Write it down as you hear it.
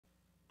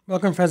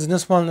Welcome friends, in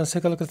this one let's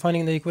take a look at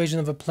finding the equation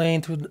of a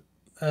plane through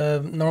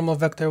normal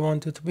vector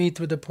 1, 2, 3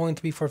 through the point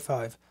 3, 4,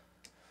 5.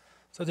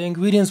 So the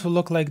ingredients will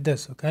look like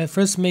this, okay?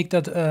 First make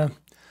that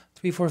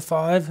 3, 4,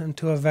 5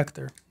 into a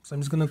vector. So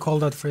I'm just going to call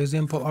that, for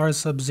example, r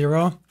sub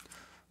 0.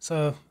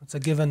 So it's a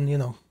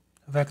given,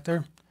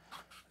 vector.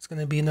 It's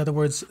going to be, in other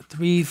words,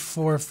 3,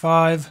 4,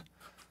 5.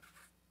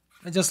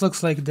 It just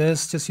looks like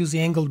this. Just use the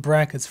angled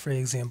brackets, for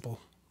example.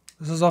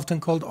 This is often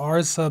called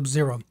r sub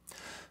 0.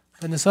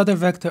 Then this other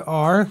vector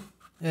r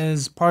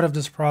is part of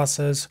this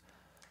process.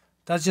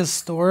 That just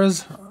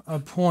stores a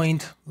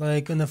point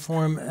like in the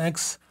form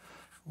x,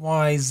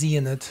 y, z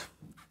in it.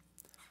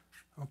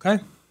 Okay?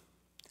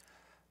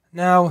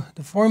 Now,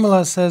 the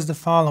formula says the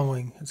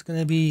following. It's going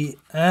to be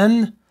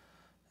n,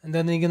 and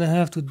then you're going to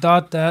have to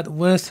dot that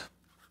with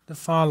the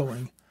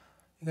following.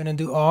 You're going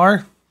to do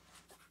r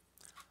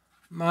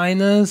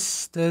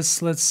minus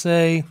this, let's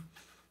say,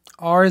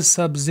 r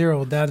sub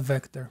 0, that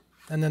vector.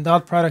 And then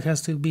dot product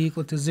has to be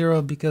equal to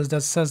 0 because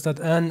that says that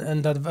n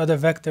and that other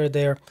vector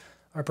there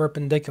are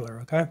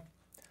perpendicular, okay?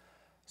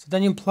 So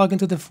then you plug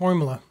into the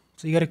formula.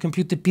 So you got to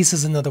compute the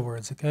pieces, in other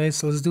words, okay?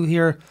 So let's do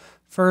here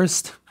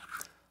first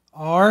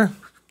r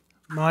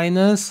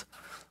minus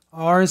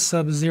r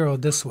sub 0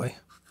 this way.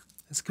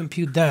 Let's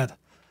compute that.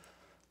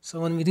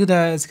 So when we do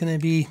that, it's going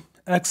to be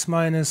x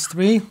minus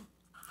 3,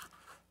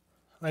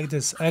 like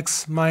this,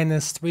 x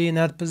minus 3 in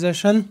that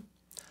position.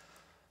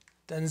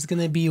 Then it's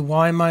going to be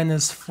y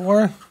minus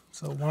 4,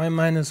 so y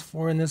minus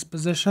 4 in this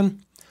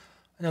position.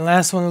 And the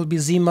last one will be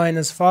z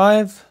minus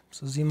 5,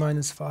 so z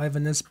minus 5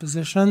 in this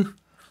position.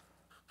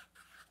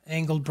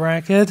 Angled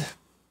bracket.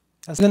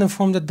 That's going to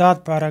form the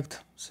dot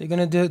product. So you're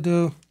going to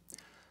do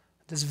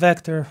this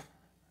vector.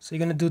 So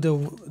you're going to do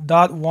the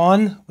dot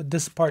 1 with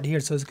this part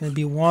here. So it's going to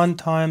be 1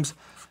 times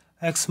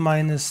x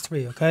minus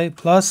 3, okay?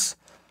 Plus,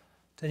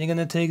 then you're going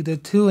to take the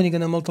 2 and you're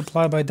going to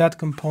multiply by that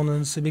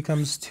component. So it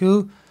becomes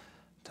 2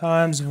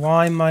 times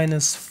y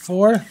minus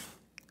 4,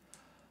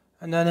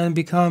 and then it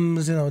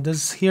becomes,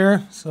 this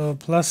here, so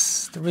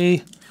plus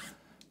 3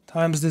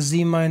 times the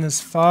z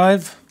minus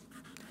 5,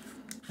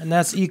 and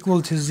that's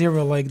equal to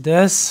 0 like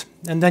this.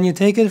 And then you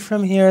take it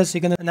from here, so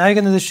now you're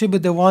gonna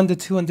distribute the 1, the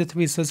 2, and the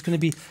 3, so it's gonna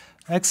be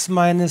x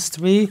minus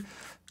 3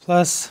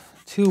 plus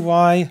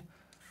 2y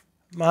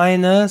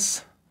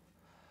minus,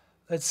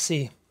 let's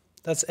see,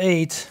 that's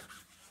 8,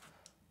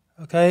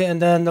 okay?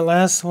 And then the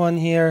last one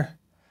here,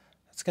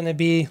 it's gonna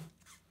be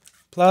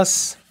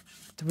plus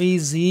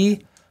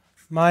 3z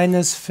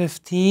minus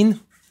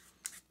 15,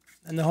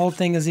 and the whole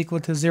thing is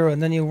equal to 0.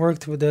 And then you work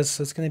through this,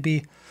 so it's going to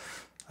be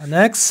an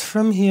x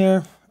from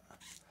here,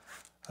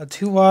 a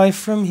 2y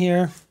from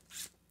here,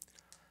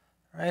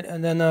 right,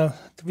 and then a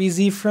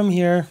 3z from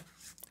here,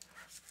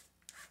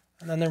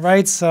 and on the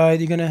right side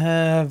you're going to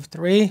have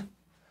 3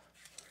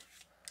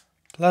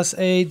 plus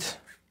 8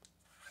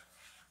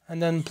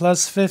 and then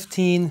plus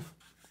 15.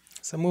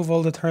 So move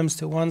all the terms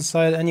to one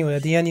side. Anyway,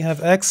 at the end you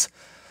have x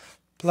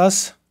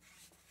plus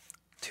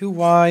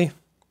 2y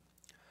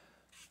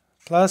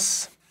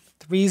plus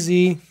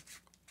 3z,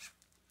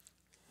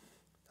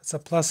 that's a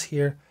plus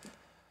here,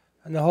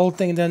 and the whole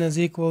thing then is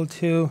equal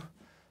to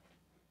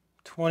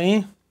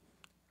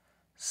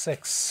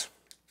 26.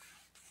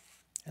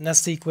 And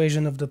that's the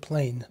equation of the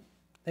plane.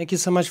 Thank you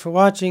so much for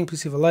watching.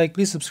 Please leave a like,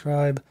 please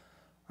subscribe.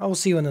 I will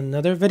see you in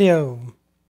another video.